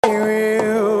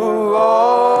will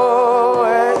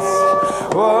always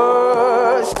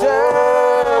worship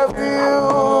you.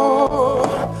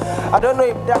 I don't know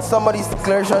if that's somebody's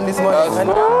declaration this morning. As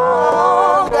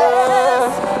long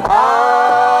as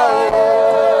I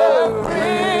am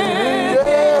breathing,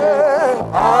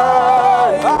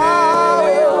 I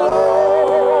will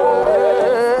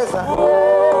always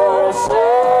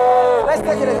worship. Let's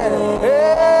take it again.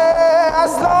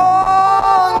 As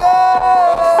long as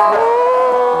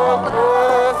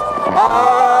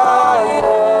I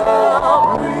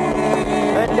am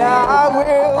breathing, and I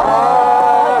will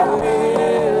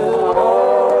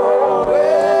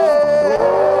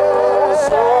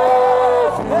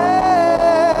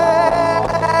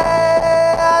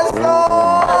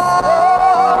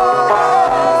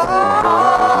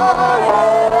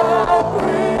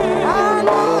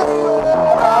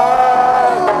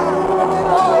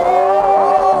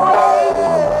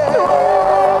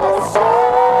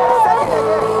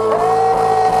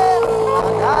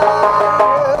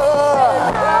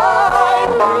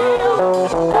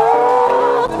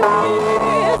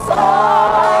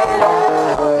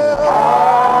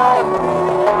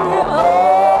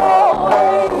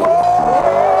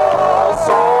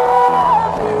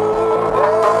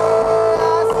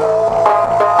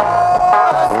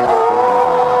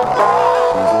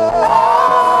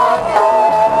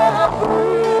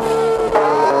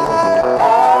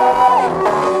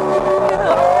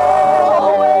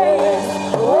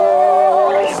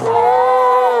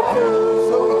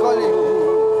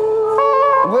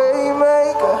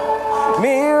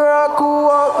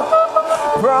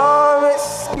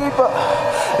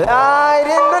light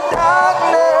in the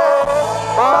darkness,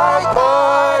 my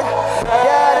God,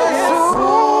 that is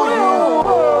who you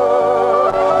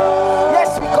are.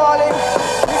 Yes, we call him,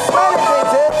 he's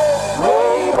meditated.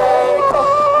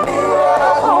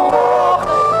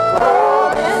 Waymaker,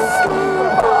 miracle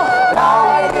worker,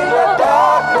 promise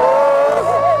keeper,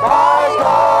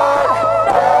 light in the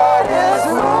darkness,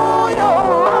 my God,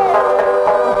 that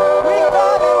is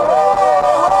who you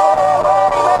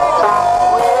are.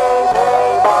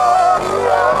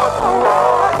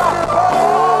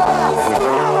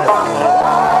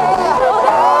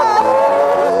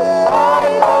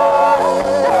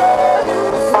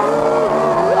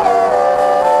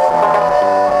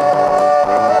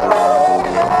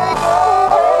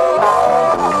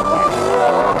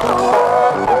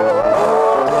 call him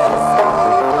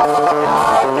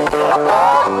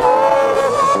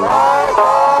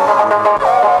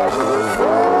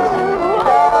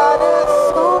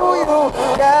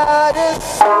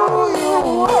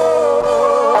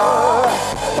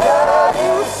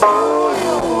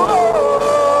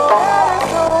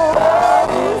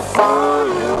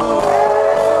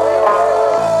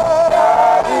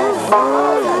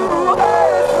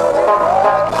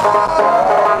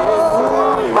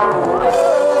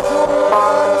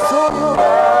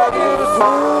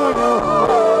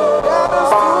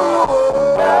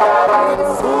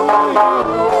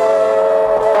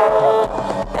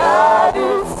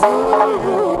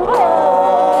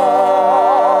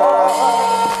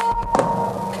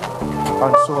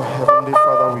And so, Heavenly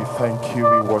Father, we thank you,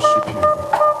 we worship you.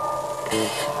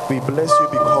 We bless you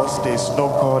because there is no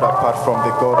God apart from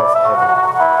the God of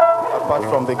heaven. Apart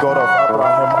from the God of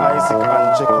Abraham, Isaac, and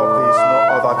Jacob, there is no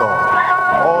other God.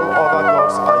 All other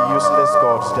gods are useless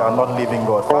gods, they are not living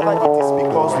God. Father, it is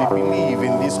because we believe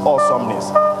in this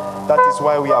awesomeness. That is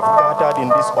why we have gathered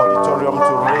in this auditorium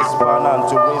to raise banner and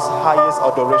to raise highest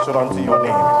adoration unto your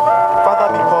name.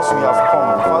 Father, because we have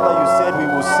come, Father, you said we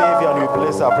will save you and we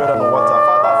bless our bread and water.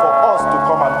 Father, for us to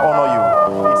come and honor you,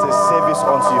 it's a service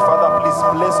unto you. Father, please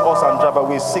bless us and drive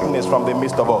away sickness from the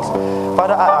midst of us.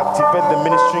 Father, I activate the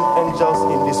ministering angels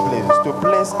in this place to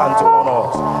bless and to honor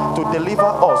us, to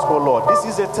deliver us, O Lord. This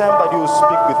is a time that you will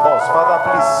speak with us. Father,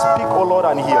 please speak, O Lord,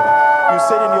 and heal. You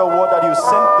said in your word that you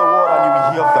sent the word and you will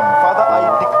heal them. Father, I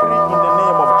decree in the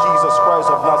name of Jesus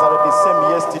Christ of Nazareth, the same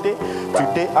yesterday,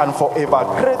 today, and forever.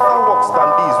 Greater works than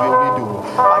these will we do.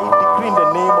 I decree in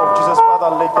the name of Jesus, Father,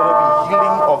 let there be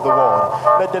healing of the word.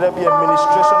 Let there be a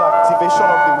ministration, activation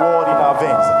of the word in our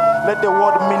veins. Let the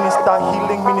word minister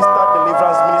healing, minister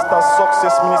deliverance, minister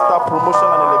success, minister promotion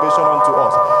and elevation unto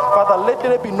us. Father, let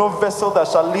there be no vessel that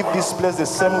shall leave this place the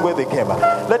same way they came.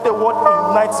 Let the word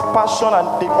ignite passion and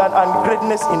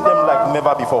greatness in them like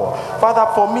never before. Father,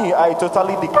 for me, I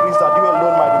totally decrease that you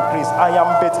alone might increase. I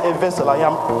am but a vessel. I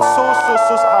am so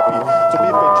happy to be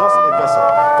but just a vessel.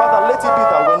 Father, let it be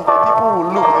that when the people will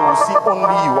look, they will see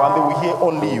only you and they will hear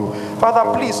only you. Father,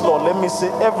 please, Lord, let me say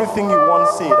everything you want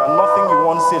said and nothing you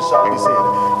want said shall be said.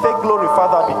 Take glory,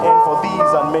 Father, at the end for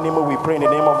these and many more we pray in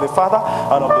the name of the Father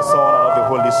and of the Son and of the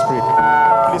Holy Spirit.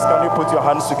 Please, can you put your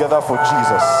hands together for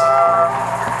Jesus?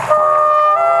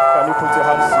 Can you put your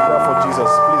hands together for Jesus?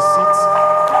 Please sit.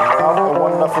 Have a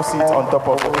wonderful seat on top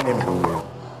of him.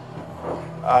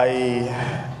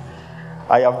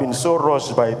 I have been so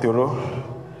rushed by Toro.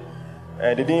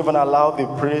 They didn't even allow the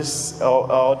praise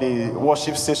or the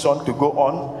worship session to go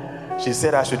on. She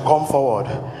said I should come forward.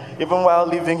 Even while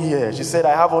leaving here, she said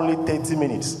I have only 30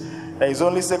 minutes. There is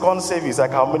only second service. I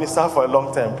can minister for a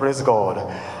long time. Praise God.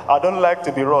 I don't like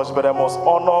to be rushed, but I must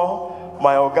honor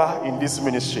my Oga in this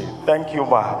ministry. Thank you,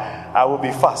 ma. I will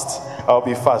be fast. I will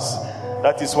be fast.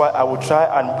 That is why I will try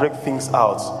and break things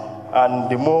out. And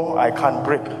the more I can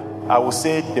break, I will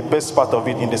say the best part of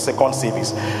it in the second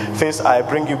service. First, I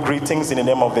bring you greetings in the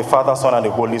name of the Father, Son, and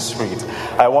the Holy Spirit.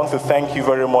 I want to thank you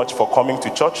very much for coming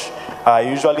to church. I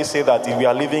usually say that we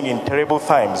are living in terrible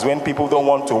times when people don't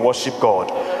want to worship God.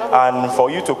 And for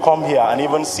you to come here and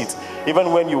even sit,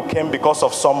 even when you came because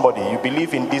of somebody, you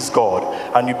believe in this God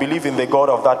and you believe in the God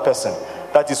of that person.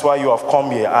 That is why you have come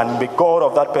here, and the God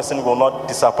of that person will not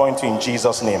disappoint you in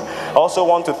Jesus' name. I also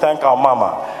want to thank our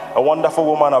mama, a wonderful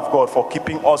woman of God, for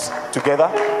keeping us together.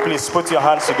 Please put your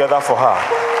hands together for her.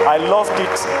 I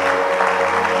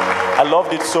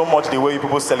loved it so much the way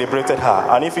people celebrated her.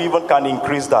 And if you even can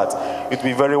increase that, it will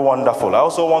be very wonderful. I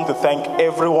also want to thank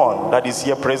everyone that is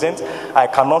here present. I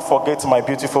cannot forget my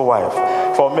beautiful wife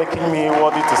for making me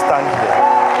worthy to stand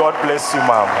here. God bless you,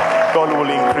 ma'am. God will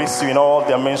increase you in all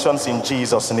dimensions in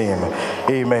Jesus' name.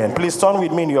 Amen. Please turn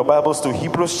with me in your Bibles to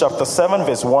Hebrews chapter 7,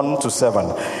 verse 1 to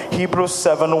 7. Hebrews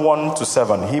 7, 1 to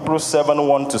 7. Hebrews 7,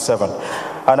 1 to 7.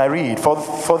 And I read,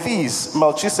 For these,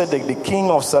 Melchizedek, the king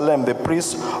of Salem, the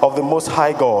priest of the Most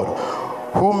High God,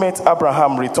 who met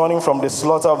Abraham returning from the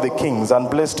slaughter of the kings and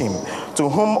blessed him, to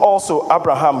whom also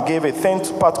Abraham gave a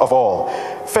tenth part of all.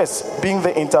 First, being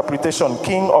the interpretation,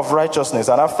 king of righteousness,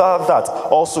 and after that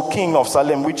also king of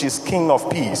Salem, which is king of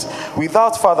peace,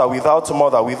 without father, without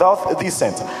mother, without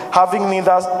descent, having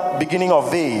neither beginning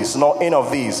of days nor end of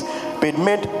days, but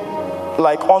made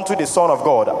like unto the Son of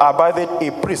God, abided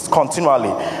a priest continually.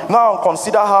 Now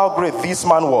consider how great this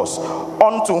man was,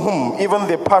 unto whom even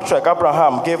the patriarch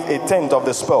Abraham gave a tenth of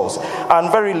the spoils. And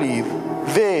verily,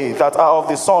 they that are of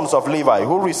the sons of Levi,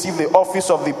 who receive the office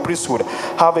of the priesthood,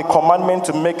 have a commandment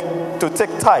to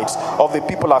take tithes of the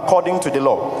people according to the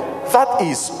law, that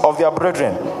is, of their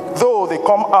brethren, though they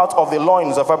come out of the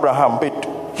loins of Abraham.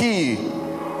 But he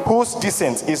whose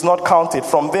descent is not counted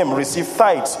from them received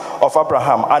tithes of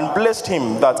Abraham, and blessed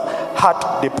him that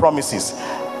had the promises.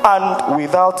 And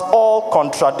without all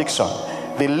contradiction,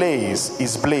 the lays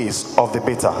is blessed of the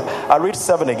better. I read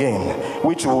 7 again,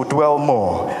 which will dwell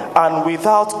more. And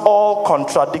without all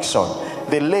contradiction,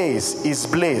 the lays is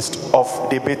blessed of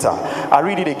the better. I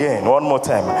read it again one more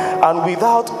time. And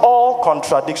without all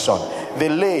contradiction, the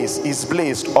lays is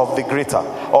blessed of the greater,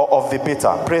 or of the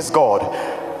better. Praise God.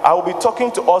 I will be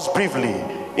talking to us briefly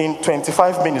in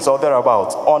 25 minutes or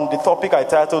thereabout on the topic I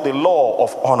titled The Law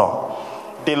of Honor.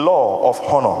 The Law of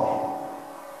Honor.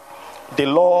 The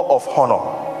Law of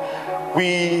Honor.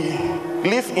 We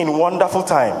live in wonderful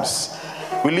times.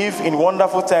 We live in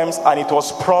wonderful times, and it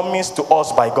was promised to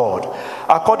us by God.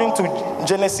 According to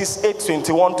Genesis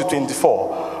 8:21 to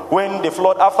 24, when the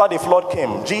flood, after the flood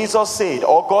came, Jesus said,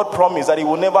 or God promised, that he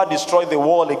will never destroy the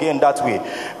world again that way.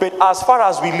 But as far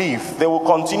as we live, there will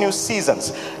continue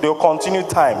seasons. There will continue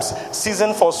times.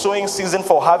 Season for sowing, season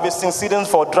for harvesting, season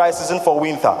for dry, season for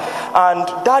winter. And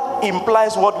that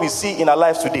implies what we see in our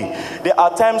lives today. There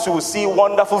are times we will see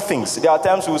wonderful things. There are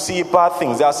times we will see bad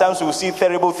things. There are times we will see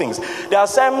terrible things. There are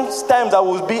times that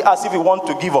will be as if we want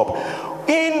to give up.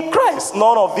 In Christ,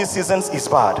 none of these seasons is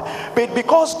bad. But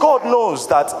because God knows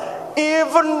that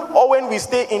even or when we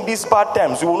stay in these bad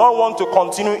times, we will not want to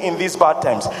continue in these bad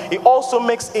times, He also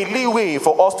makes a leeway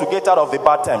for us to get out of the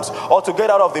bad times or to get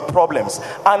out of the problems.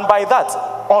 And by that,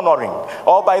 honoring,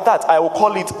 or by that, I will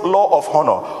call it law of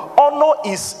honor. Honor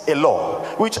is a law,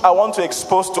 which I want to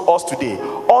expose to us today.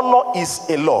 Honor is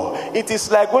a law. It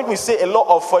is like when we say a law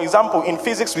of, for example, in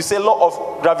physics, we say law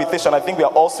of gravitation. I think we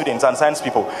are all students and science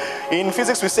people. In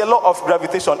physics, we say law of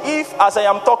gravitation. If, as I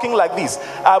am talking like this,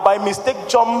 I by mistake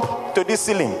jump to this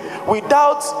ceiling,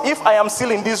 if I am still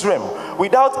in this realm,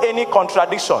 without any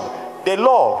contradiction, the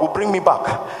law will bring me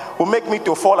back, will make me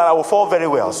to fall, and I will fall very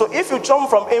well. So if you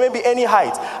jump from maybe any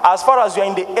height, as far as you are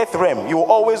in the earth realm, you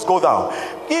will always go down.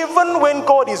 Even when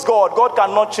God is God, God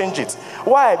cannot change it.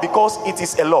 Why? Because it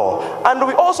is a law. And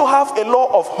we also have a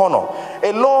law of honor.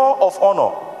 A law of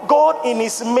honor. God in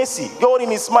his mercy, God in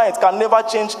his might can never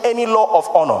change any law of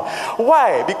honor.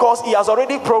 Why? Because he has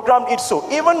already programmed it so.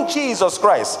 Even Jesus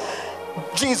Christ,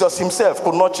 Jesus himself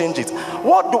could not change it.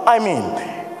 What do I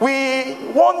mean? We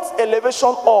want elevation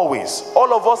always.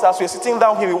 All of us, as we're sitting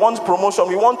down here, we want promotion.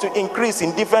 We want to increase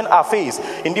in different affairs,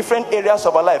 in different areas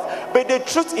of our life. But the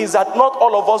truth is that not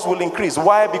all of us will increase.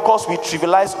 Why? Because we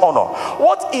trivialize honor.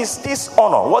 What is this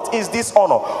honor? What is this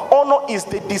honor? Honor is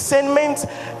the discernment,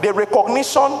 the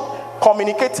recognition,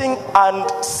 communicating,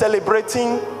 and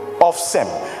celebrating of same.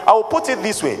 I will put it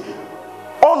this way.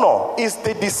 Honor is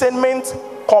the discernment,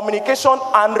 communication,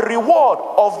 and reward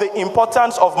of the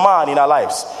importance of man in our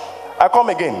lives. I come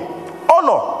again.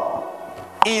 Honor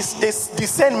is this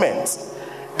discernment,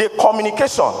 the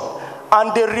communication,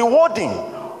 and the rewarding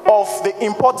of the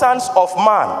importance of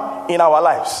man in our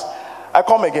lives. I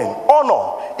come again.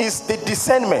 Honor is the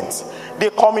discernment,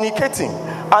 the communicating,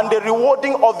 and the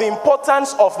rewarding of the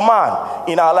importance of man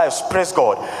in our lives. Praise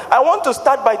God. I want to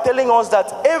start by telling us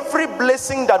that every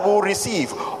blessing that we will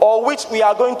receive, or which we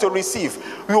are going to receive,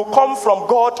 will come from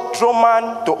God through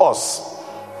man to us.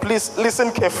 Please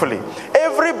listen carefully.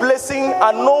 Every blessing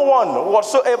and no one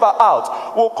whatsoever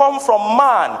out will come from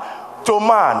man to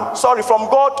man. From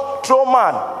God through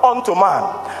man unto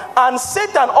man. And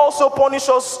Satan also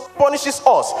punishes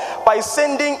us by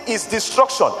sending his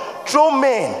destruction through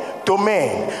men to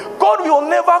men. God will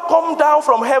never come down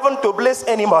from heaven to bless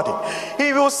anybody.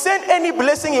 He will send any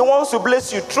blessing he wants to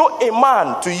bless you through a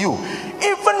man to you.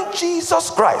 Even Jesus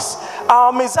Christ,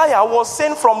 our Messiah, was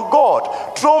sent from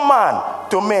God through man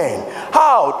to men.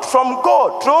 How? From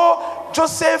God through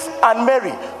Joseph and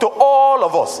Mary to all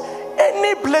of us.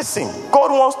 Any blessing God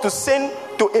wants to send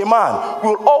to a man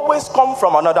will always come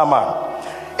from another man.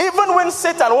 Even when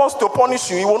Satan wants to punish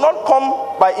you, he will not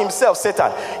come by himself,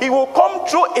 Satan. He will come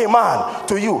through a man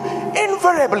to you.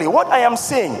 Invariably, what I am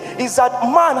saying is that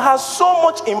man has so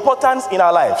much importance in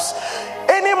our lives.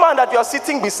 Any man that you are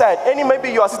sitting beside, maybe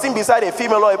you are sitting beside a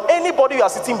female, or anybody you are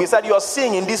sitting beside, you are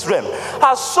seeing in this realm,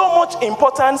 has so much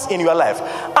importance in your life.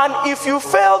 And if you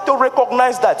fail to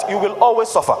recognize that, you will always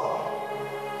suffer.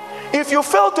 If you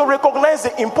fail to recognize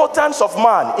the importance of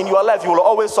man in your life, you will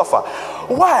always suffer.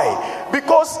 Why?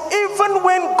 Because even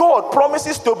when God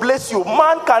promises to bless you,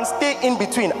 man can stay in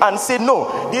between and say,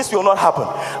 no, this will not happen.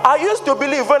 I used to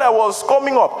believe when I was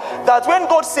coming up that when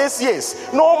God says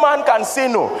yes, no man can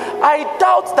say no. I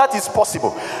doubt that is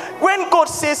possible. When God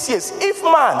says yes, if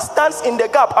man stands in the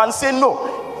gap and say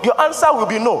no, your answer will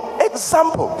be no.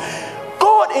 Example.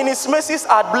 God in his mercies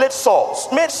had made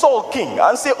Saul king,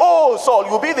 and say, oh Saul,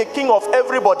 you'll be the king of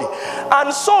everybody.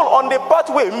 And Saul on the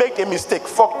pathway made a mistake,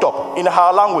 fucked up in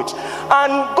her language.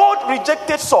 And God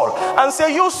rejected Saul and said,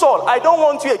 you Saul, I don't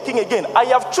want you a king again. I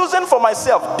have chosen for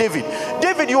myself David.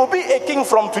 David, you will be a king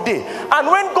from today. And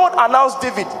when God announced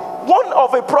David, one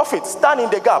of a prophet stand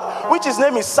in the gap, which his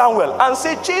name is Samuel, and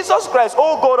say, Jesus Christ,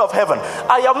 oh God of heaven,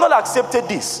 I have not accepted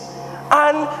this.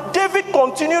 And David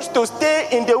continued to stay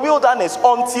in the wilderness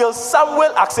until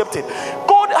Samuel accepted.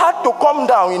 God had to come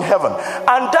down in heaven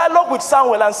and dialogue with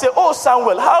Samuel and say, oh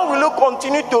Samuel, how will you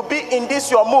continue to be in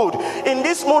this your mood, in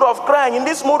this mood of crying, in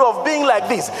this mood of being like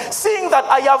this, seeing that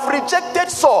I have rejected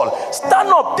Saul? Stand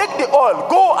up, take the oil,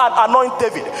 go and anoint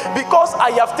David, because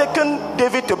I have taken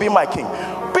David to be my king.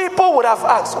 People would have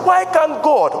asked, why can't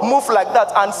God move like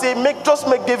that and say, just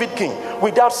make David king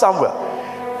without Samuel?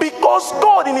 Because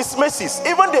God in his mercies,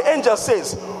 even the angel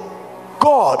says,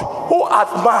 God, who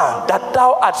art man, that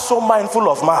thou art so mindful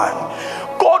of man.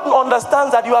 God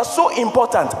understands that you are so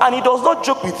important and he does not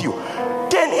joke with you.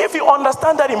 Then if you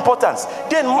understand that importance,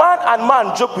 then man and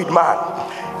man joke with man.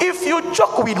 If you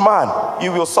joke with man,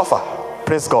 you will suffer.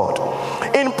 Praise God.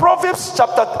 In Proverbs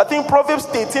Proverbs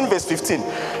 18 verse 15,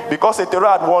 because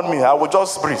Etero had warned me, I will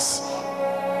just breeze.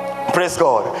 Praise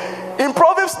God. In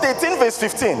Proverbs 18 verse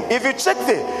 15, if you check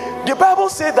the Bible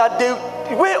says that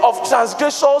the way of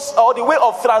transgressors or the way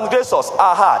of transgressors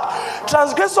are hard.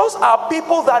 Transgressors are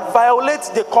people that violate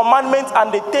the commandments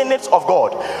and the tenets of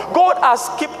God. God has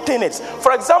kept tenets.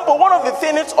 For example, one of the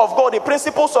tenets of God, the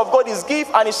principles of God is give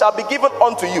and it shall be given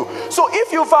unto you. So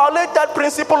if you violate that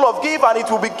principle of give and it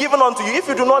will be given unto you, if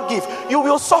you do not give, you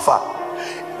will suffer.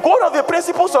 One of the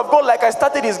principles of God, like I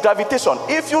started, is gravitation.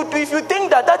 If you think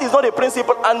that is not a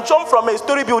principle and jump from a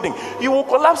story building, you will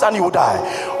collapse and you will die.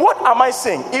 What am I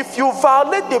saying? If you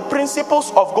violate the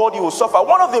principles of God, you will suffer.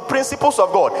 One of the principles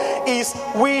of God is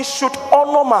we should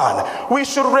honor man. We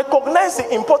should recognize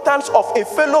the importance of a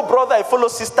fellow brother, a fellow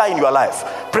sister in your life.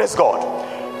 Praise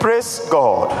God. Praise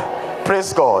God.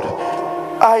 Praise God.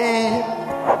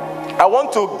 I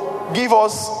want to give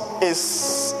us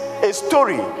a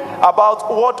story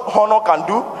about what honor can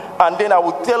do, and then I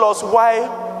will tell us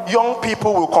why young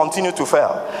people will continue to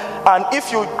fail. And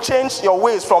if you change your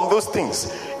ways from those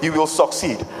things, you will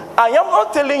succeed. I am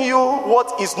not telling you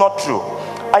what is not true.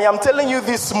 I am telling you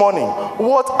this morning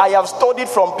what I have studied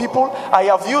from people. I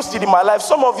have used it in my life.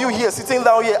 Some of you here sitting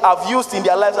down here have used in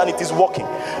their lives, and it is working.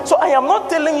 So I am not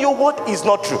telling you what is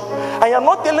not true. I am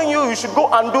not telling you you should go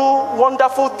and do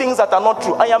wonderful things that are not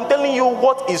true. I am telling you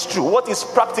what is true, what is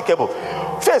practicable.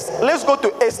 First, let's go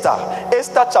to Esther.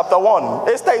 Esther chapter 1.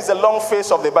 Esther is a long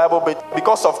phrase of the Bible, but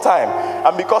because of time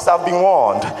and because I've been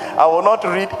warned, I will not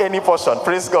read any portion.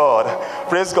 Praise God.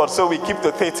 Praise God. So we keep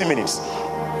to 30 minutes.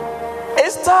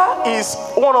 Esther is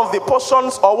one of the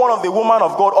portions, or one of the women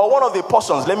of God, or one of the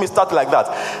portions, let me start like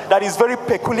that is very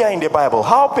peculiar in the Bible.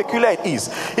 How peculiar it is.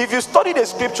 If you study the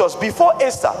scriptures, before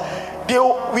Esther,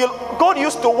 God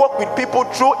used to work with people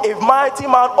through a mighty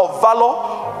man of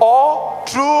valor, or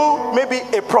through maybe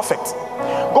a prophet.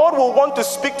 God will want to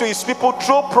speak to his people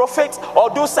through prophets, or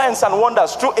do signs and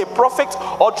wonders through a prophet,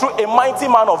 or through a mighty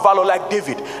man of valor like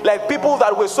David, like people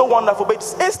that were so wonderful. But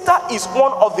Esther is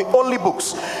one of the only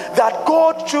books that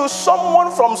God chose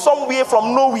someone from somewhere,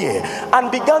 from nowhere,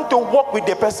 and began to work with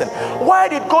the person. Why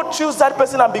did God choose that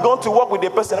person and began to work with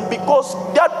the person? Because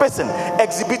that person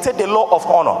exhibited the law of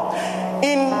honor.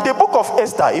 In the book of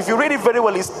Esther, if you read it very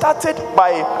well, it started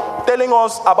by telling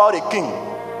us about a king.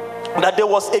 That there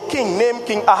was a king named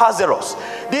King Ahasuerus.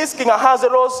 This King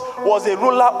Ahasuerus was a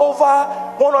ruler over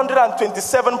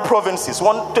 127 provinces.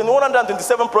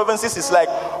 127 provinces is like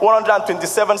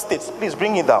 127 states. Please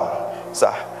bring it down,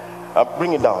 sir.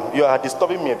 Bring it down. You are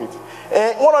disturbing me a bit.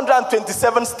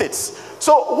 127 states.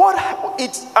 So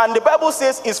and the Bible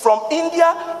says is from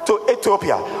India to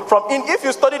Ethiopia. If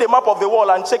you study the map of the world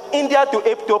and check India to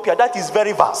Ethiopia, that is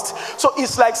very vast. So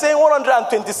it's like saying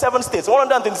 127 states.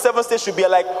 127 states should be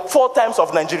like 4 times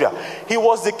of Nigeria. He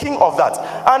was the king of that.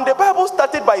 And the Bible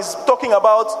started by talking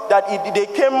about that they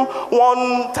came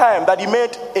one time that he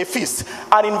made a feast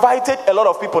and invited a lot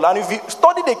of people. And if you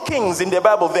study the kings in the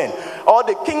Bible then, or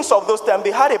the kings of those times,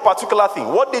 they had a particular thing.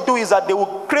 What they do is that they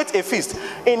will create a feast,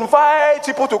 invite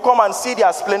people to come and see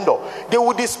their splendor. They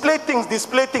will display things,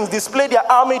 display their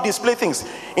army, display things.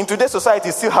 In today's society,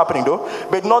 it's still happening though,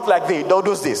 but not like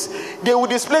those days. They will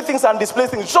display things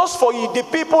just for the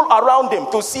people around them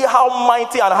to see how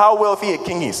mighty and how wealthy a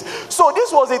king is. So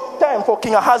this was a time for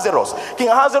King Ahasuerus. King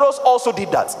Ahasuerus also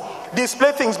did that,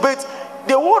 display things. But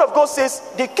the word of God says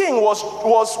the king was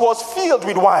filled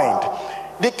with wine.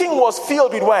 The king was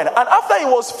filled with wine. And after he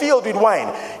was filled with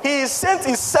wine, he sent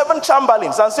his 7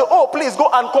 chamberlains and said, oh, please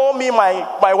go and call me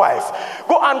my wife.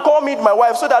 Go and call me my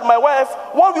wife, so that my wife,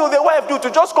 what will the wife do? To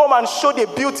just come and show the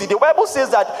beauty. The Bible says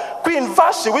that Queen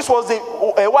Vashti, which was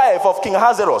a wife of King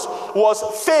Ahasuerus, was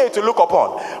fair to look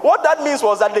upon. What that means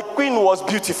was that the queen was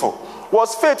beautiful,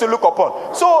 was fair to look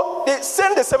upon. So they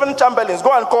sent the 7 chamberlains,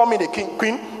 go and call me the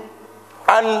queen.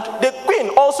 And the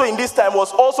queen also in this time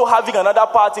was also having another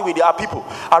party with their people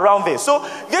around there. So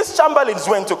these chamberlains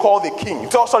went to call the king,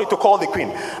 to call the queen.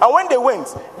 And when they went,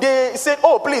 they said,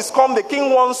 oh, please come, the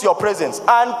king wants your presence.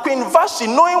 And Queen Vashti,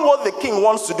 knowing what the king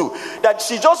wants to do, that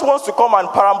she just wants to come and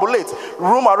perambulate,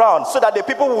 roam around so that the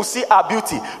people will see her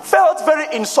beauty, felt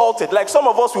very insulted, like some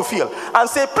of us will feel, and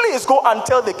say, please go and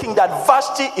tell the king that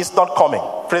Vashti is not coming.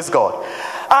 Praise God.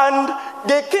 And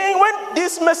the king, when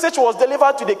this message was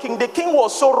delivered to the king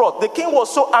was so wroth, the king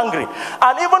was so angry,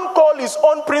 and even called his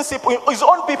own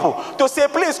people to say,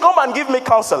 please come and give me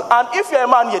counsel. And if you're a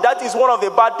man here, that is one of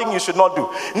the bad things you should not do.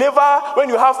 Never, when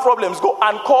you have problems, go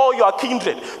and call your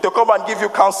kindred to come and give you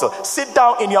counsel. Sit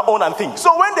down in your own and think.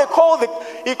 So when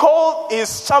he called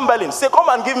his chamberlain, say, come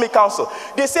and give me counsel.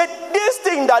 They said, this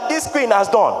thing that this queen has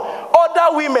done,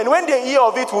 other women, when they hear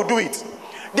of it, will do it.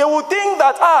 They will think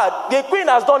that, the queen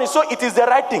has done it, so it is the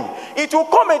right thing. It will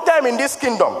come a time in this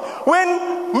kingdom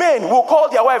when men will call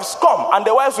their wives, come, and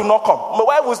the wives will not come.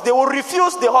 They will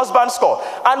refuse the husband's call.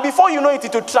 And before you know it,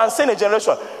 it will transcend a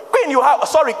generation. King,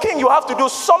 you have to do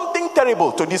something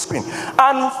terrible to this queen.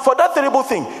 And for that terrible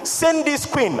thing, send this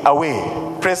queen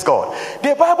away. Praise God.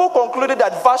 The Bible concluded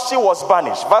that Vashti was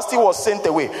banished. Vashti was sent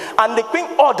away. And the queen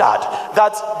ordered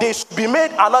that they should be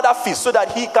made another feast so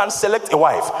that he can select a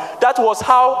wife. That was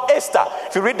how Esther,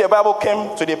 if you read the Bible,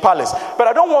 came to the palace. But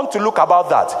I don't want to look about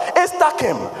that. Esther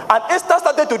came, and Esther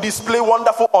started to display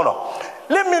wonderful honor.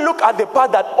 Let me look at the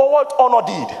part that what honor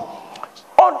did.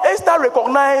 Esther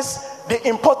recognized the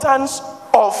importance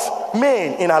of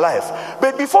men in her life.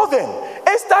 But before then,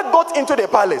 Esther got into the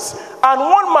palace, and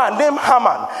one man named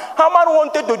Haman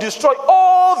wanted to destroy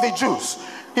all the Jews.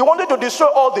 He wanted to destroy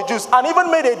all the Jews and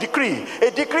even made a decree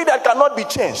that cannot be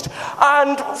changed.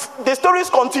 And the stories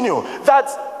continue that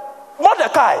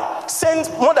Mordecai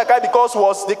because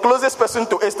was the closest person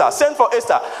to Esther, sent for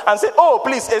Esther and said, oh,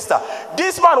 please, Esther,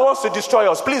 this man wants to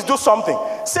destroy us. Please do something.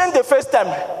 Send the first time,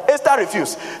 Esther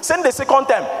refused. Send the second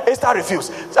time, Esther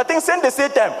refused. I think send the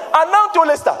third time. And now told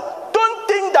Esther, don't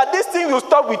think that this thing will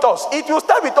stop with us. It will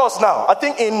start with us now. I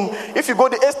think if you go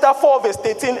to Esther 4 verse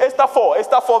 13, Esther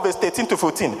 4 verse 13 to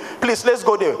 14. Please, let's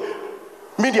go there.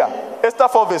 Media, Esther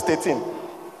 4 verse 13.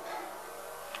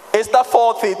 Esther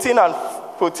 4, 13 and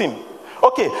 14.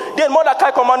 Okay, then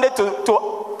Mordecai commanded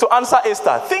to answer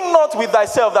Esther. Think not with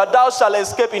thyself that thou shalt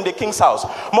escape in the king's house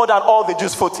more than all the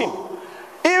Jews. 14.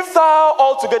 If thou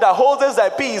altogether holdest thy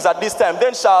peace at this time,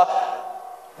 then shall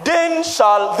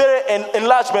there an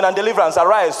enlargement and deliverance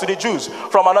arise to the Jews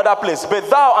from another place. But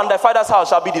thou and thy father's house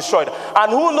shall be destroyed.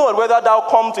 And who knoweth whether thou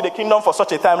come to the kingdom for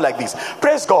such a time like this?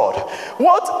 Praise God.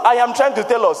 What I am trying to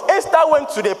tell us, Esther went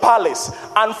to the palace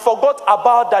and forgot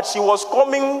about that she was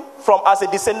coming from as a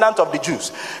descendant of the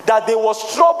Jews, that there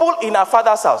was trouble in her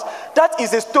father's house. That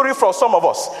is a story for some of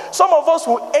us. Some of us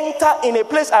will enter in a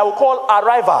place I will call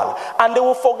arrival, and they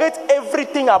will forget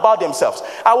everything about themselves.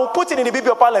 I will put it in the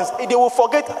Biblical parlance. They will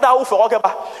forget.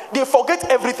 They forget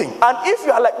everything. And if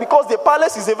you are like, because the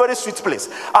palace is a very sweet place,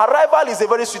 arrival is a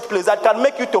very sweet place that can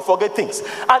make you to forget things.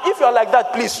 And if you are like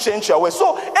that, please change your ways.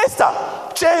 So Esther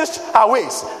changed her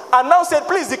ways and now said,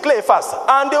 please declare a fast.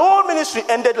 And the whole ministry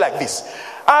ended like this.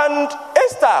 And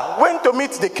Esther went to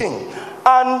meet the king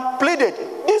and pleaded.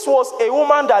 This was a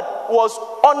woman that was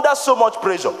under so much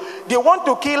pressure. They want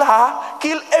to kill her,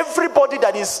 kill everybody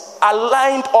that is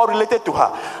aligned or related to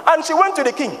her. And she went to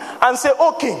the king and said,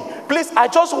 oh king, please, I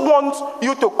just want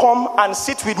you to come and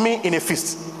sit with me in a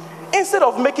feast. Instead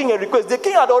of making a request, the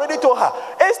king had already told her,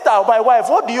 Esther, my wife,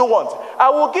 what do you want? I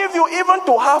will give you even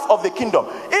to half of the kingdom.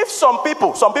 If some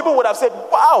people would have said,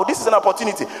 wow, this is an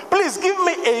opportunity. Please give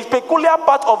me a peculiar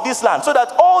part of this land so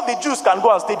that all the Jews can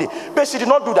go and stay there. But she did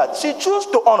not do that. She chose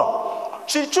to honor.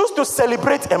 She chose to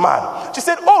celebrate a man. She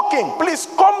said, oh king, please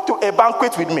come to a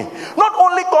banquet with me. Not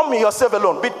only come yourself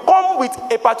alone, but come with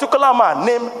a particular man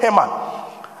named Haman.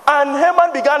 And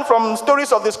Haman began, from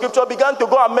stories of the scripture, began to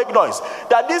go and make noise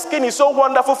that this king is so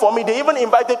wonderful for me. They even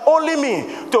invited only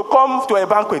me to come to a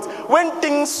banquet. When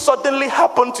things suddenly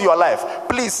happen to your life,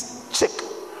 please check.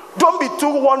 Don't be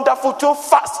too wonderful, too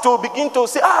fast to begin to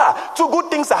say, two good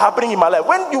things are happening in my life.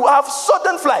 When you have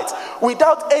sudden flight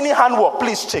without any handwork,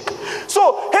 please check.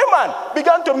 So Haman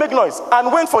began to make noise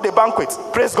and went for the banquet.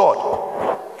 Praise God.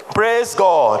 Praise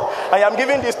God. I am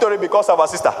giving this story because of our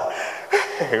sister.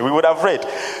 We would have read.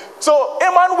 So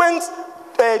Haman went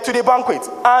to the banquet,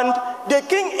 and the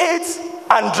king ate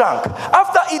and drank.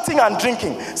 After eating and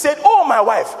drinking, said, oh my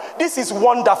wife, this is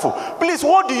wonderful. Please,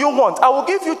 what do you want? I will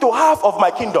give you to half of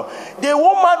my kingdom. The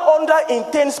woman under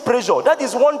intense pressure. That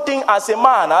is one thing as a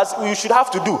man, as you should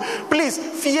have to do. Please,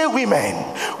 fear women.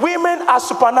 Women are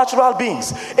supernatural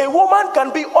beings. A woman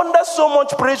can be under so much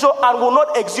pressure and will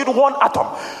not exude one atom.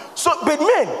 So, but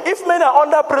men, if men are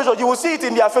under pressure, you will see it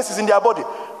in their faces, in their body.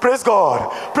 Praise God.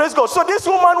 Praise God. So this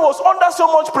woman was under so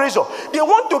much pressure. They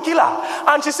want to kill her.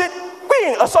 And she said,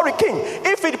 king,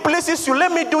 if it pleases you,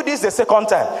 let me do this the second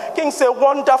time. King said,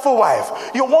 wonderful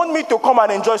wife, you want me to come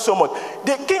and enjoy so much.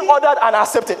 The king ordered and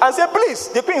accepted and said, please.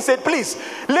 The queen said, please,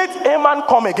 let Haman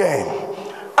come again.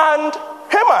 And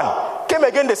Haman came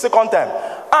again the second time.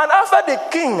 And after the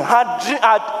king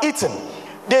had eaten,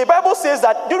 the Bible says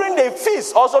that during the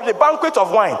feast, also the banquet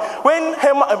of wine, when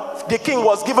the king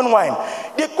was given wine,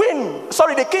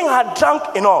 the king had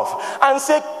drunk enough and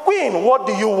said, queen, what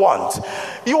do you want?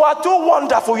 You are too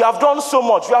wonderful. You have done so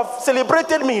much. You have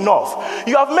celebrated me enough.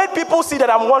 You have made people see that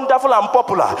I'm wonderful and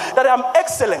popular, that I'm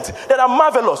excellent, that I'm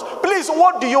marvelous. Please,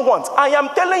 what do you want? I am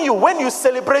telling you, when you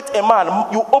celebrate a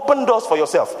man, you open doors for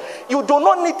yourself. You do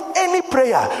not need any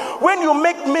prayer. When you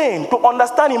make men to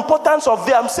understand the importance of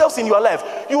themselves in your life,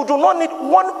 you do not need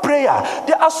one prayer.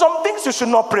 There are some things you should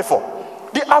not pray for.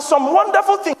 There are some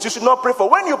wonderful things you should not pray for.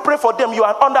 When you pray for them, you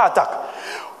are under attack.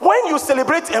 When you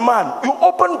celebrate a man, you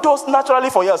open doors naturally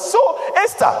for yours. So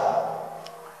Esther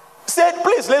said,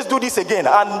 please, let's do this again.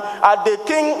 And the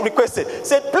king requested,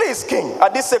 said, please, king,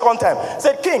 at this second time,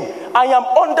 said, king, I am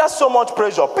under so much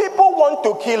pressure. People want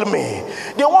to kill me.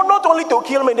 They want not only to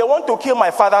kill me, they want to kill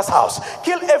my father's house,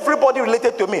 kill everybody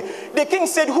related to me. The king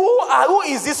said, who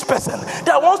is this person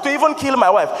that wants to even kill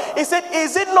my wife? He said,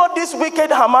 is it not this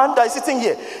wicked Haman that is sitting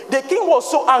here? The king was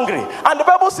so angry. And the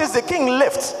Bible says the king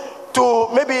left to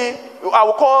maybe, I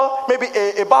will call maybe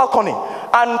a balcony.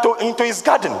 and into his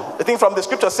garden. I think from the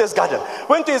scripture says garden.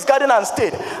 Went to his garden and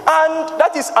stayed. And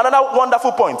that is another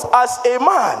wonderful point. As a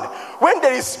man, when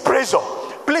there is pressure,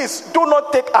 please do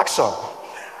not take action.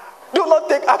 Do not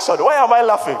take action. Why am I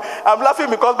laughing? I'm laughing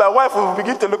because my wife will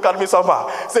begin to look at me somehow.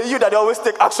 Say, you that always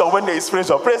take action when there is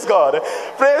pressure. Praise God.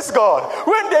 Praise God.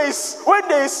 When there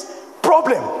is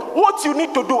problem, what you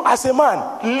need to do as a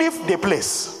man, leave the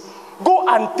place. Go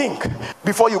and think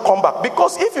before you come back.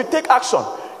 Because if you take action,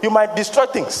 you might destroy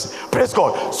things. Praise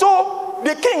God. So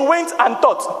the king went and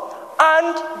thought.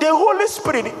 And the Holy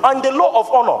Spirit and the law of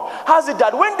honor has it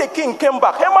that when the king came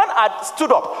back, Haman had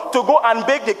stood up to go and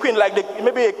beg the queen, like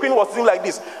maybe a queen was sitting like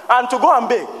this, and to go and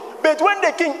beg. But when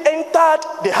the king entered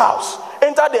the house,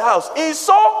 he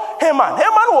saw Haman.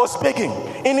 Haman was begging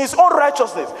in his own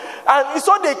righteousness. And he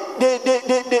saw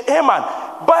the Haman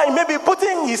by maybe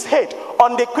putting his head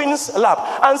on the queen's lap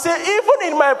and say,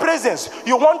 even in my presence,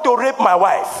 you want to rape my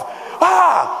wife.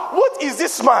 What is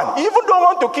this man? You even don't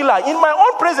want to kill her. In my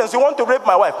own presence, you want to rape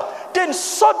my wife. Then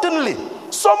suddenly,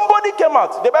 somebody came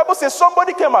out. The Bible says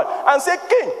somebody came out and said,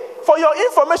 King, for your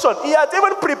information, he has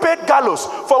even prepared gallows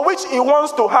for which he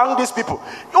wants to hang these people.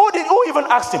 Who even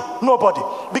asked him? Nobody.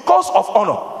 Because of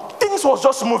honor. Things was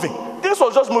just moving.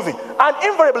 And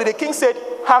invariably, the king said,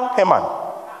 hang Haman.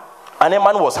 And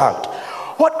Haman was hanged.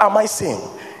 What am I saying?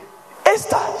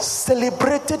 Esther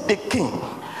celebrated the king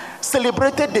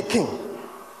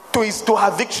to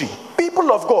her victory.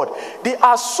 People of God, there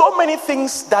are so many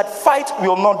things that fight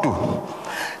will not do.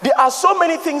 There are so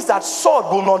many things that sword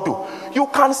will not do. You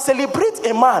can celebrate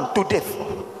a man to death.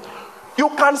 You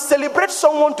can celebrate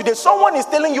someone to death. Someone is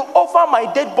telling you, over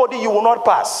my dead body you will not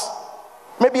pass.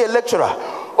 Maybe a lecturer.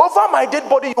 Over my dead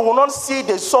body you will not see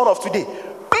the sun of today.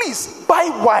 Please buy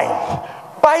wine.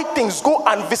 Buy things, go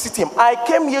and visit him. I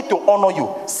came here to honor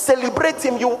you. Celebrate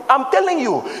him. I'm telling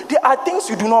you, there are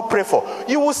things you do not pray for.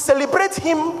 You will celebrate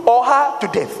him or her to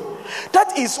death.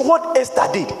 That is what Esther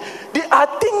did. There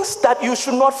are things that you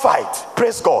should not fight.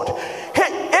 Praise God.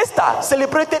 Esther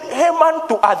celebrated Haman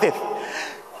to her death.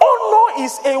 Honor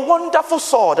is a wonderful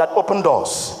sword that opens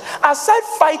doors. Aside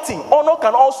fighting, honor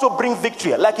can also bring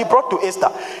victory, like he brought to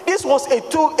Esther. This was a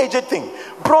two-edged thing.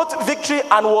 Brought victory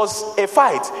and was a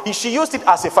fight. She used it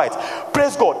as a fight.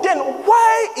 Praise God. Then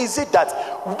why is it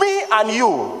that we and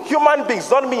you, human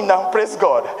beings, not me now, praise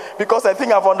God, because I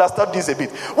think I've understood this a bit.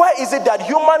 Why is it that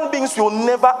human beings will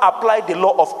never apply the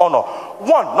law of honor?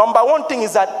 Number one thing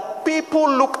is that people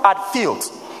look at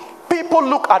filth. People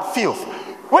look at filth.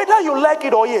 Whether you like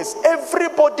it or yes,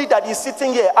 everybody that is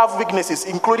sitting here have weaknesses,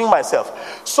 including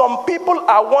myself. Some people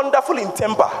are wonderful in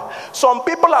temper. Some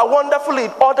people are wonderful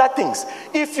in other things.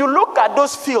 If you look at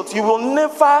those fields, you will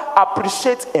never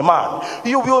appreciate a man.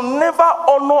 You will never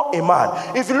honor a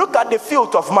man. If you look at the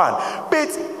field of man,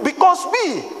 but because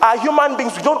we are human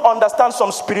beings, we don't understand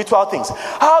some spiritual things.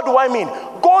 How do I mean?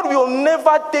 God will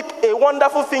never take a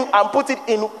wonderful thing and put it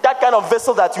in that kind of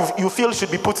vessel that you feel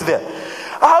should be put there.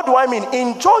 How do I mean?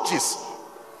 In Judges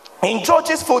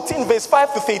 14 verse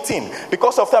 5 to 13,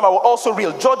 because of time I will also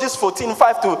read Judges 14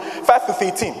 5 to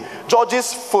 13.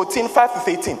 Judges 14 5 to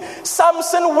 13.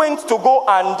 Samson went to go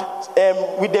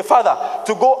and with the father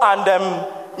to go and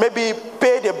maybe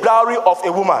pay the dowry of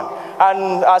a woman,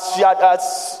 and as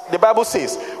the Bible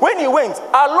says, when he went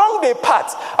along the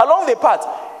path,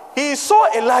 he saw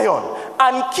a lion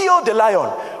and killed the lion.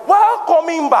 While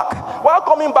coming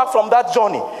back from that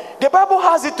journey, the Bible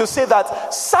has it to say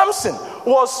that Samson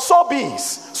was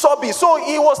sobeys. So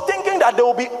he was thinking that there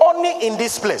will be honey in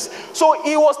this place. So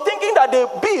he was thinking that the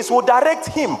bees would direct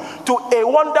him to a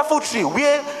wonderful tree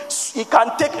where he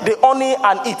can take the honey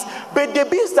and eat. But the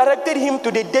bees directed him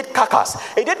to the dead carcass.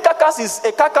 A dead carcass is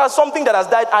a carcass, something that has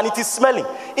died, and it is smelling.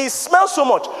 It smells so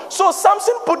much. So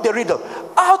Samson put the riddle.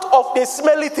 Out of the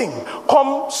smelly thing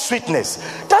comes sweetness.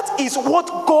 That is what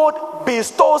God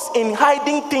bestows in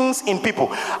hiding things in people.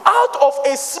 Out of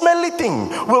a smelly thing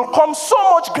will come so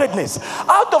much greatness.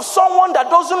 Out of someone that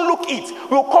doesn't look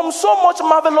it will come so much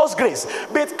marvelous grace.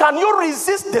 But can you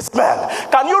resist the smell?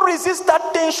 Can you resist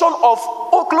that tension of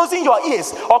closing your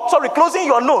ears, closing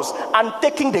your nose and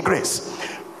taking the grace?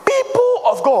 People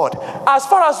of God, as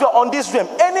far as you're on this realm,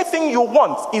 anything you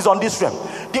want is on this realm.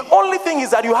 The only thing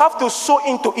is that you have to sow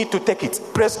into it to take it.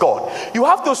 Praise God. You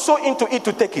have to sow into it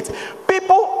to take it.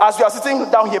 People, as you are sitting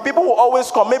down here, people will always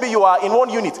come, maybe you are in one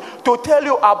unit, to tell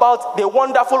you about the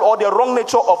wonderful or the wrong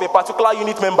nature of a particular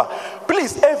unit member.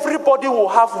 Please, everybody will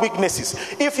have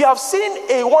weaknesses. If you have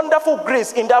seen a wonderful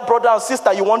grace in that brother and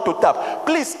sister you want to tap,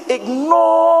 please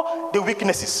ignore the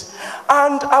weaknesses.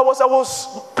 And I was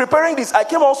preparing this, I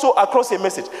came also across a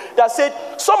message that said,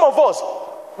 some of us,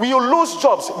 we will lose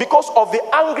jobs because of the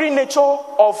angry nature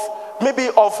of maybe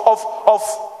of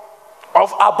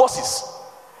our bosses.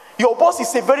 Your boss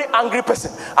is a very angry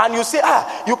person, and you say,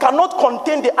 you cannot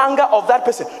contain the anger of that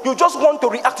person. You just want to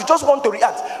react. You just want to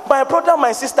react. My brother,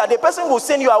 my sister, the person will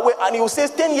send you away, and he will say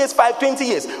 10 years, 5, 20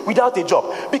 years without a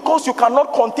job because you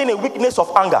cannot contain a weakness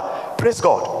of anger. Praise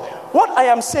God. What I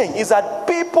am saying is that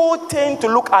people tend to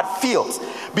look at fields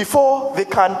before they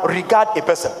can regard a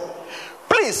person.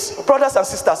 Please, brothers and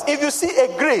sisters, if you see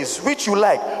a grace which you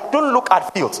like, don't look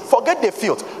at fields. Forget the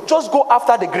field. Just go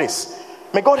after the grace.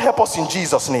 May God help us in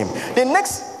Jesus' name. The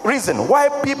next reason why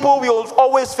people will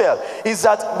always fail is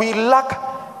that we lack,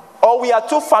 or we are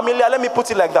too familiar. Let me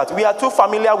put it like that. We are too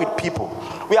familiar with people.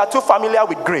 We are too familiar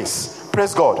with grace.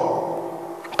 Praise God.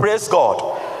 Praise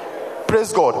God.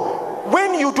 Praise God.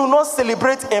 When you do not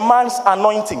celebrate a man's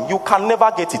anointing, you can never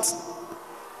get it.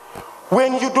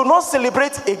 When you do not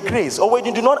celebrate a grace, or when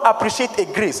you do not appreciate a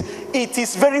grace, it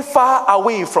is very far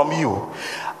away from you.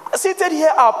 Seated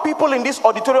here are people in this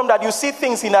auditorium that you see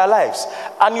things in their lives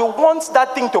and you want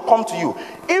that thing to come to you.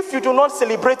 If you do not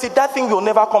celebrate it, that thing will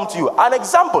never come to you. An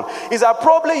example is that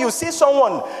probably you see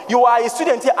someone, you are a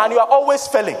student here and you are always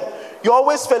failing. You're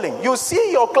always failing. You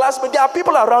see your classmates, there are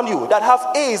people around you that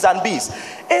have A's and B's.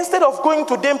 Instead of going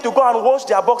to them to go and wash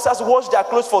their boxers, wash their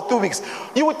clothes for 2 weeks,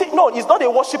 you would think, no, it's not a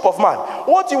worship of man.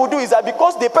 What you would do is that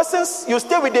because the person, you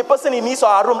stay with the person in his or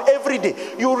her room every day,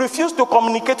 you refuse to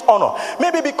communicate honor.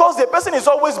 Maybe because the person is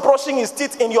always brushing his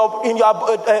teeth in your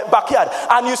backyard,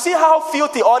 and you see how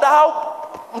filthy or how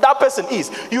that person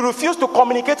is, you refuse to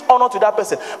communicate honor to that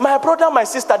person. My brother, my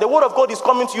sister, the word of God is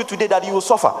coming to you today that you will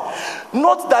suffer.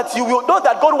 Not that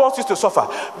God wants you to suffer,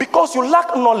 because you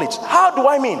lack knowledge. How do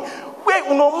I mean?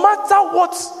 No matter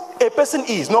what a person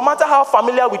is, no matter how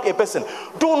familiar with a person,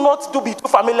 do not be too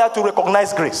familiar to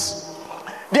recognize grace.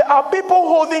 There are people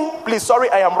holding, please, sorry,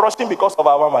 I am rushing because of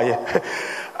our mama here.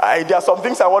 There are some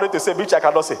things I wanted to say which I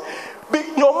cannot say.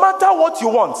 No matter what you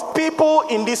want, people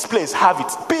in this place have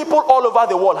it. People all over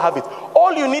the world have it.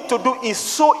 All you need to do is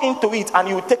sow into it and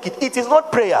you take it. It is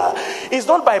not prayer. It's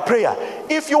not by prayer.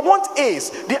 If you want A's,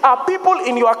 there are people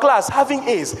in your class having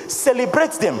A's.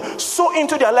 Celebrate them. Sow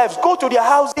into their lives. Go to their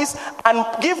houses and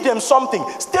give them something.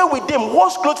 Stay with them.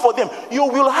 Wash clothes for them. You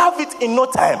will have it in no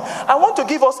time. I want to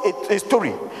give us a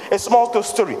story. A small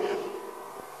story.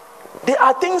 There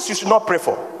are things you should not pray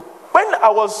for. When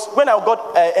I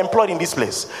got employed in this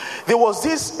place, there was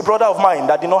this brother of mine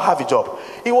that did not have a job.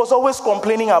 He was always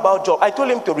complaining about job. I told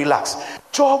him to relax.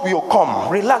 Job will come.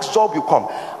 Relax, job will come.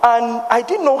 And I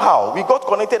didn't know how. We got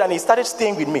connected and he started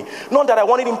staying with me. Not that I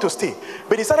wanted him to stay,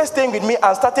 but he started staying with me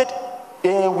and started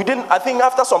I think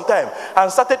after some time,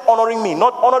 and started honoring me.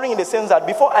 Not honoring in the sense that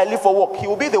before I leave for work, he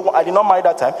will be the one. I did not marry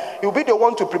that time. He will be the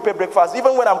one to prepare breakfast.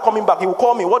 Even when I'm coming back, he will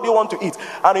call me, what do you want to eat?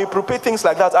 And he will prepare things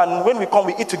like that. And when we come,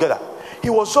 we eat together.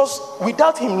 He was just,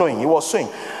 without him knowing, he was saying.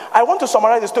 I want to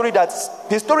summarize the story that,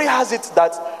 the story has it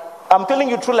that, I'm telling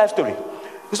you true life story.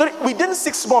 The story, within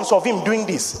 6 months of him doing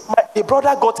this, the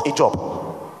brother got a job.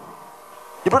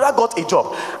 The brother got a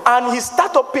job, and his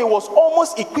startup pay was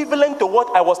almost equivalent to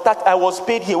what I was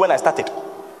paid here when I started.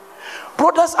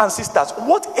 Brothers and sisters,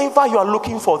 whatever you are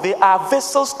looking for, there are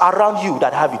vessels around you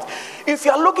that have it. If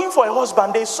you are looking for a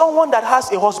husband, there is someone that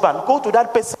has a husband. Go to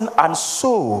that person and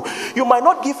sow. You might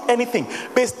not give anything,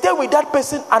 but stay with that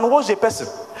person and watch the person.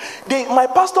 My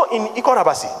pastor in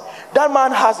Ikorabasi, that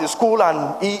man has a school,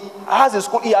 and he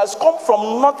has come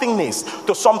from nothingness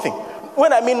to something.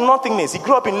 When I mean nothingness, he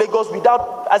grew up in Lagos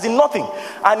without, as in nothing,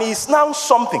 and he's now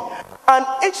something. And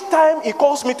each time he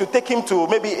calls me to take him to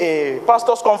maybe a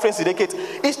pastor's conference in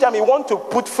Ekiti, each time he wants to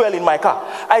put fuel in my car,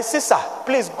 I say, sir,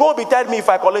 please go beside me if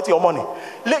I collect your money.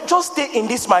 Just stay in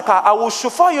this my car. I will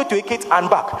chauffeur you to Ekiti and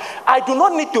back. I do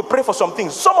not need to pray for some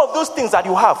things. Some of those things that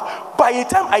you have, by the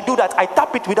time I do that, I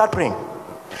tap it without praying.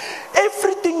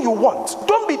 Everything you want,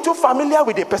 don't be too familiar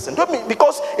with a person. Don't be,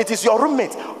 because it is your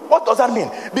roommate. What does that mean?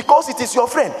 Because it is your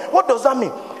friend. What does that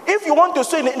mean? If you want to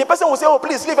say, the person will say, oh,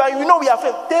 please leave. You know we are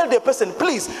friends. Tell the person,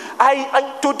 please,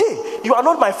 today you are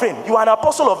not my friend. You are an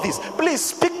apostle of this. Please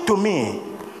speak to me.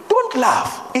 Don't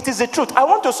laugh. It is the truth. I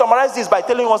want to summarize this by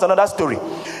telling us another story.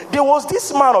 There was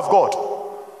this man of God.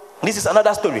 This is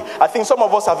another story. I think some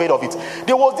of us have heard of it.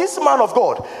 There was this man of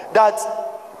God that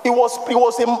he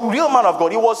was a real man of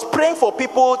God. He was praying for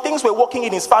people. Things were working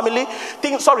in his family.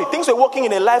 Things were working in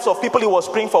the lives of people he was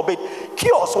praying for. But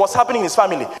chaos was happening in his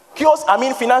family. Chaos, I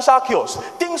mean financial chaos.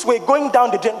 Things were going down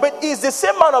the drain. But he's the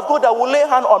same man of God that will lay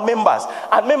hand on members.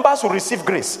 And members will receive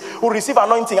grace, will receive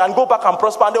anointing and go back and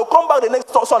prosper. And they'll come back the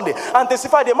next Sunday and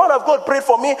testify. The man of God prayed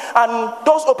for me and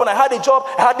doors open. I had a job.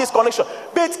 I had this connection.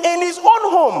 But in his own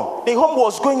home, the home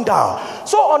was going down.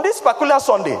 So on this particular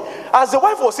Sunday, as the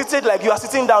wife was sitting like you are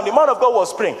sitting down, the man of God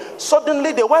was praying.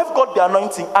 Suddenly the wife got the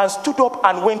anointing and stood up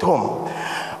and went home.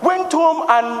 Went home,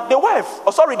 and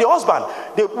the husband,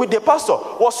 with the pastor,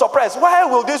 was surprised. Why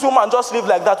will this woman just live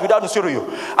like that without instructing you?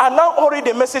 And now hurried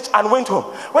the message and went home.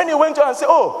 When he went home and said,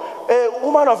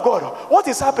 woman of God, what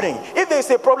is happening? If there is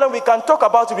a problem, we can talk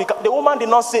about it. The woman did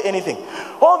not say anything.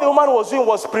 All the woman was doing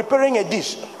was preparing a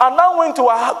dish, and now went to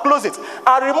her closet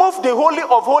and removed the Holy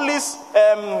of Holies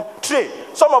tray.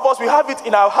 Some of us, we have it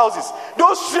in our houses.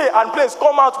 Those tray and plates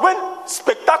come out when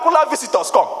spectacular visitors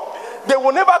come. They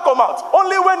will never come out.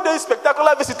 Only when the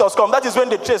spectacular visitors come, that is when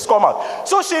the trays come out.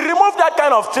 So she removed that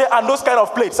kind of tray and those kind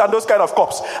of plates and those kind of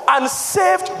cups and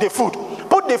saved the food.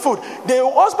 Put the food. The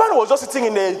husband was just sitting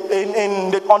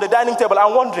on the dining table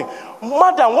and wondering,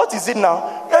 Madam, what is it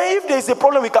now? If there is a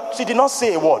problem, she did not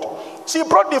say a word. She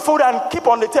brought the food and kept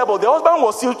on the table. The husband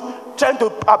was still trying to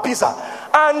appease her.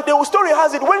 And the story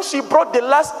has it, when she brought the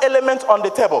last element on the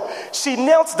table, she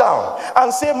knelt down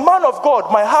and said, Man of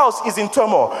God, my house is in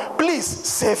turmoil. Please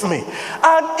save me.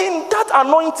 And in that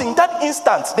anointing, that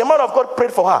instant, the man of God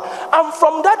prayed for her. And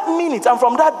from that minute and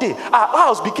from that day, her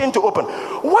house began to open.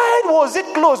 Why was it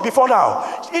closed before now?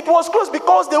 It was closed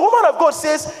because the woman of God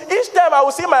says, each time I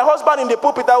will see my husband in the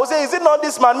pulpit, I will say, is it not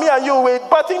this man? Me and you were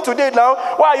batting today now.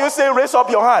 Why are you saying raise up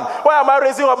your hand? Why am I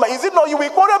raising up my? Is it not you? We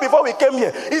quarreled before we came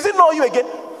here. Is it not you again?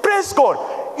 Praise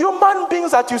God. Human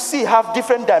beings that you see have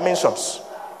different dimensions.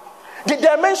 The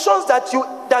dimensions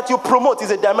that you promote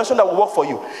is a dimension that will work for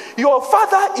you. Your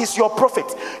father is your prophet.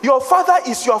 Your father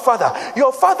is your father.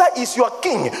 Your father is your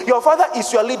king. Your father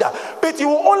is your leader. But you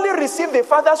will only receive the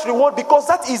father's reward because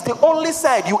that is the only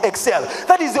side you excel.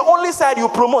 That is the only side you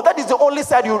promote. That is the only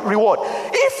side you reward.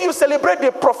 If you celebrate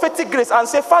the prophetic grace and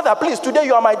say, Father, please, today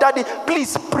you are my daddy,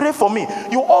 please pray for me,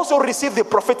 you also receive the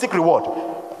prophetic reward.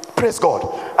 Praise God.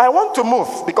 I want to move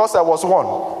because I was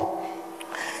one.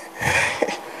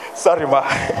 Sorry, ma.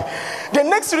 The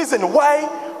next reason why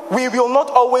we will not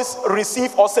always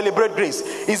receive or celebrate grace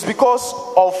is because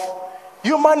of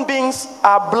human beings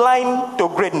are blind to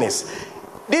greatness.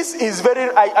 This is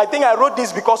I think I wrote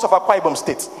this because of Akwa Ibom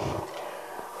State.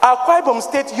 Akwa Ibom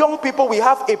State, young people, we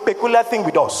have a peculiar thing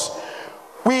with us.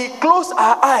 We close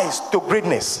our eyes to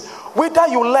greatness. Whether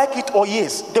you like it or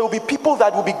yes, there will be people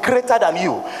that will be greater than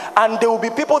you, and there will be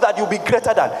people that you'll be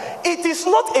greater than. It is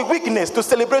not a weakness to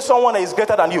celebrate someone that is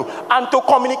greater than you and to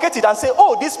communicate it and say,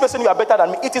 oh, this person, you are better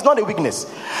than me. It is not a weakness.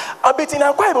 But in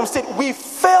Akwa Ibom State, we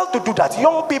fail to do that.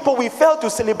 Young people, we fail to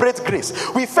celebrate grace.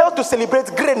 We fail to celebrate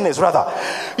greatness, rather.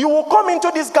 You will come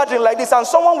into this gathering like this, and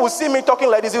someone will see me talking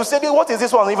like this. He will say, what is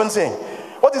this one even saying?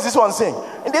 What is this one saying?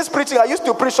 In this preaching, I used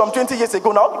to preach some 20 years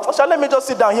ago. Now, let me just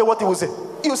sit down here, what he will say.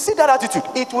 You see that attitude,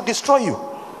 it will destroy you.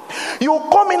 You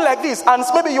come in like this, and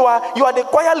maybe you are the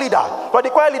choir leader. You are the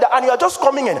choir leader, and you are just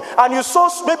coming in, and you saw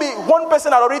maybe one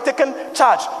person had already taken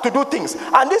charge to do things,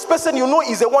 and this person you know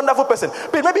is a wonderful person.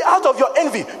 But maybe out of your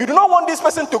envy, you do not want this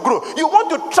person to grow. You want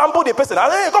to trample the person.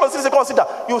 And hey, come and sit down.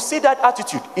 You see that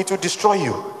attitude, it will destroy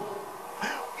you.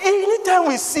 Anytime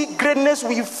we see greatness,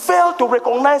 we fail to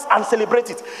recognize and celebrate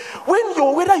it.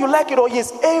 Whether you like it or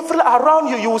yes, around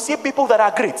you will see people that are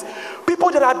great,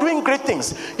 people that are doing great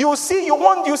things. You see a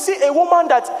woman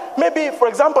that maybe, for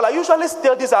example, I usually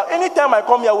tell this out. Anytime I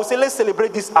come here, I will say, let's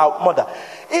celebrate this our mother.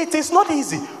 It is not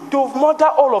easy to mother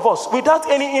all of us without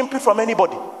any input from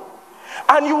anybody.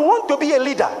 And you want to be a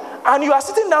leader, and you are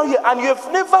sitting down here, and you have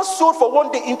never sowed for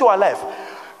one day into our life.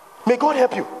 May God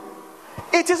help you.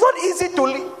 It is not easy to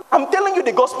lead. I'm telling you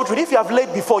the gospel truth. If you have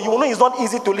led before, you will know it's not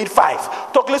easy to lead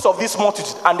 5. Talk less of this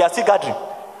multitude, and they are still gathering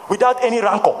without any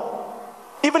rancor.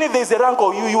 Even if there is a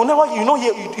rancor, you will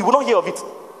not hear of it.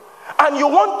 And you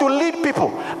want to lead people,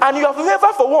 and you have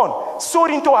never for one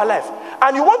sowed into our life.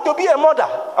 And you want to be a mother.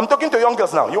 I'm talking to young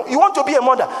girls now. You want to be a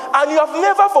mother, and you have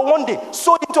never for one day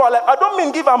sowed into our life. I don't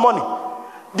mean give her money.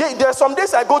 There are some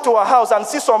days I go to her house and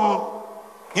see some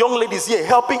young ladies here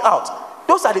helping out.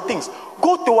 Those are the things.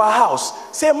 Go to her house.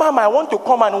 Say, Mama, I want to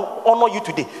come and honor you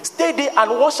today. Stay there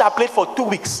and wash her plate for 2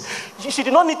 weeks. She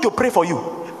did not need to pray for you.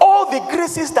 All the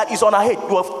graces that is on her head,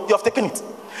 you have taken it.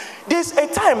 There's a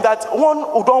time that one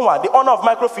Udonwa, the owner of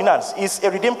Microfinance, is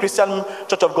a Redeemed Christian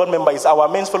Church of God member, is our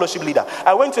men's fellowship leader.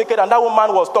 I went to a kid, and that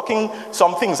woman was talking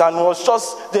some things and was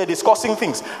just there discussing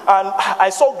things. And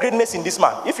I saw greatness in this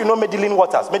man. If you know Medellin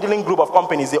Waters, Medellin Group of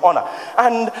Companies, the owner.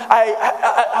 And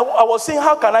I was saying,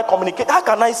 how can I communicate? How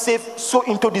can I save so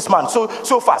into this man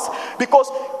so fast? Because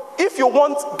if you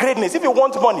want greatness, if you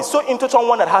want money, sow into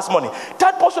someone that has money.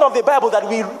 That portion of the Bible that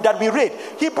we read,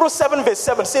 Hebrews 7 verse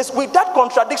 7 says, without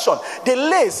contradiction, the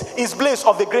less is blessed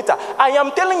of the greater. I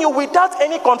am telling you, without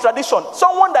any contradiction,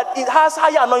 someone that has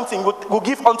higher anointing will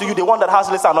give unto you the one that has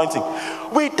less anointing.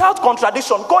 Without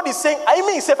contradiction, God is saying, I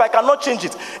mean, if I cannot change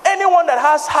it, anyone that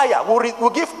has higher will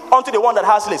give unto the one that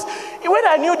has less. When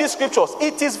I knew these scriptures,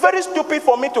 it is very stupid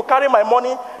for me to carry my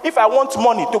money, if I want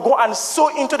money, to go and sow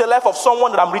into the life of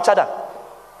someone that I'm richer than.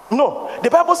 No, the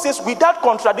Bible says without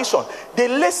contradiction, the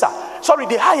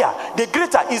higher, the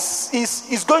greater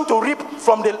is going to reap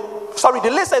from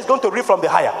the lesser is going to reap from the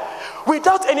higher.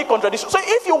 Without any contradiction. So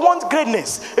if you want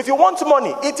greatness, if you want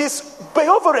money, it is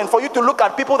benevolent for you to look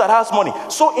at people that has money,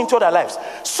 sow into their lives.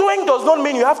 Sowing does not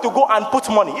mean you have to go and put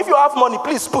money. If you have money,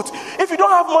 please put. If you don't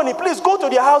have money, please go to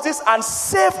their houses and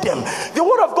save them. The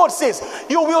word of God says,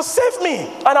 you will save me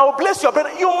and I will bless your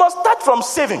brother. You must start from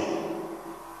saving.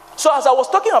 So as I was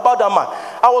talking about that man,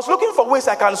 I was looking for ways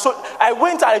I can. So I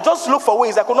went and I just looked for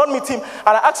ways. I could not meet him, and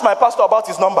I asked my pastor about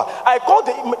his number. I called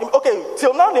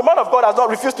till now the man of God has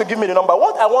not refused to give me the number.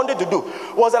 What I wanted to do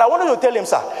was that I wanted to tell him,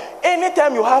 sir,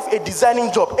 anytime you have a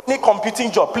designing job, any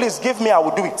computing job, please give me, I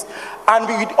will do it. And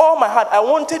with all my heart, I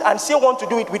wanted and still want to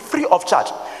do it with free of charge.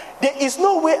 There is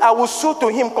no way I will sow to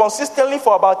him consistently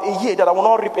for about a year that I will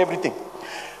not reap everything.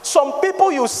 Some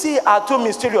people you see are too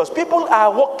mysterious. People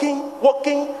are walking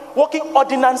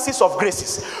ordinances of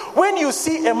graces. When you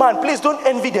see a man, please don't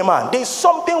envy the man. There is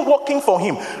something working for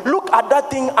him. Look at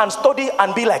that thing and study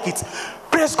and be like it.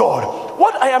 Praise God.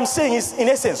 What I am saying is, in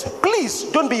essence, please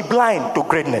don't be blind to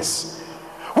greatness.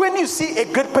 When you see a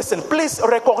great person, please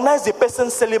recognize the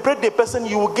person, celebrate the person,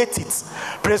 you will get it.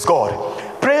 Praise God.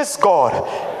 Praise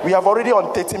God. We have already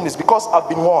on 30 minutes because I've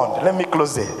been warned. Let me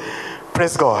close there.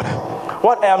 Praise God.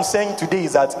 What I am saying today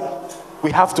is that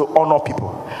we have to honor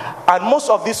people. And most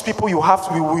of these people we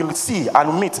will see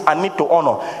and meet and need to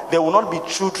honor, they will not be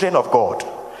children of God.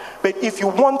 But if you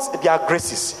want their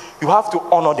graces, you have to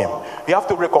honor them. You have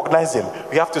to recognize them.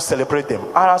 You have to celebrate them.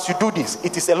 And as you do this,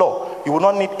 it is a law. You will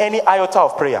not need any iota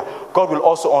of prayer. God will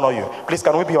also honor you. Please,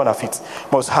 can we be on our feet?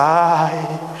 Most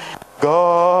high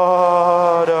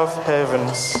God of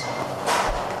heavens.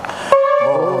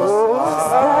 Most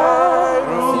high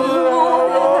ruler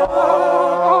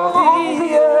of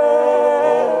the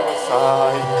earth.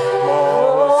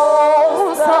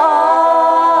 Most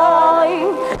high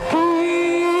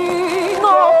King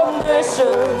of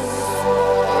nations.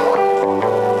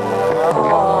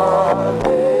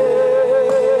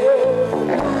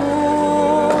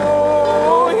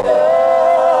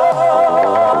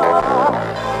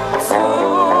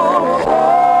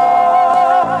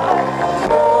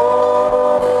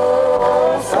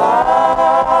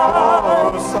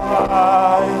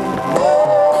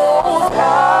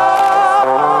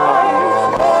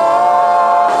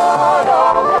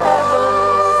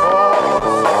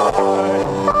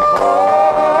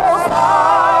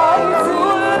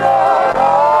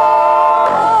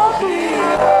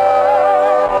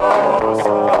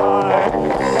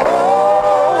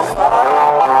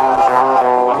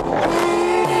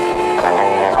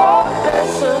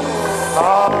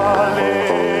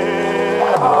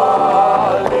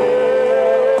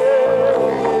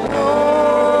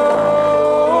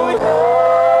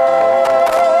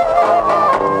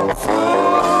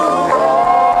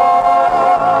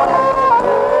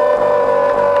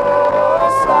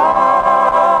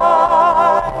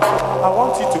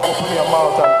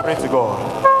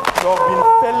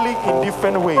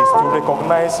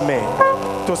 Men,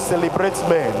 to celebrate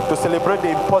men, to celebrate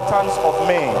the importance of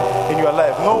men in your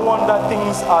life. No wonder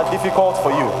things are difficult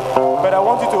for you. But I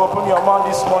want you to open your mouth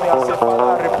this morning and say, Father,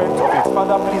 I repent of it.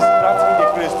 Father, please grant me the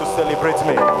grace to celebrate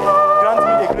men. Grant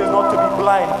me the grace not to be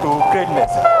blind to greatness.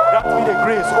 Grant me the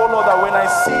grace, oh Lord, that when I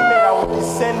see men, I will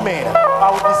discern men. I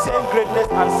will discern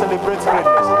greatness and celebrate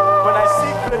greatness. When I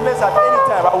see greatness at any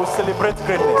time, I will celebrate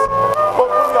greatness.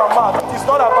 Open your mouth. It is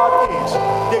not about age.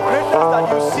 The greatness that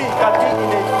you see can be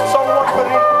in someone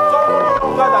very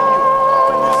younger than you.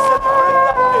 When you celebrate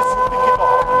that grace, you pick it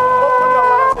up. Open your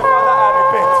mouth and say, Father, I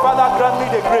repent. Father, grant me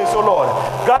the grace, oh Lord.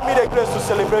 Grant me the grace to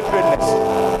celebrate greatness.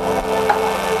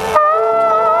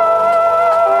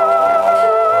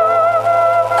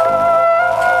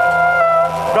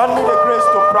 Grant me the grace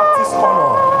to practice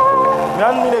honor.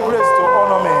 Grant me the grace to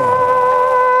honor men.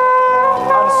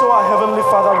 And so, our Heavenly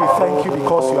Father, we thank you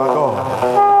because you are God.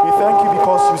 We thank you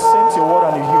because you sent your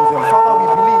word and you healed them. Father, we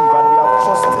believe and we are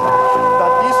trusting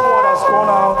that this word has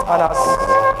gone out and has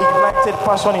ignited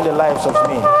passion in the lives of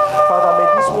men. Father, may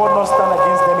this word not stand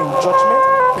against them in judgment,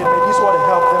 but may this word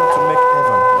help them to make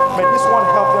heaven. May this one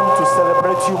help them to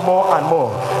celebrate you you more and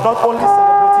more. Not only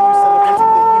celebrating you, celebrating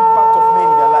the impact of men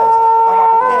in their lives. And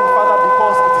at the end, Father,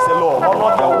 because it is a law,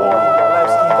 honor their word in their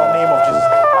lives in the name of Jesus.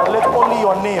 And let only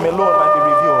your name alone might be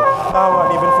revealed, now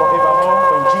and even forevermore.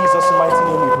 For in Jesus' mighty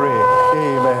name we pray.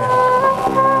 Amen.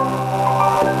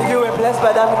 If you were blessed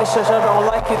by that ministration, I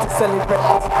would like you to celebrate.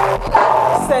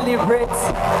 Celebrate.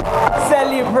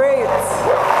 Celebrate.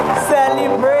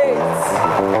 Celebrate.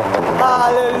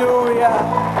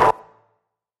 Hallelujah.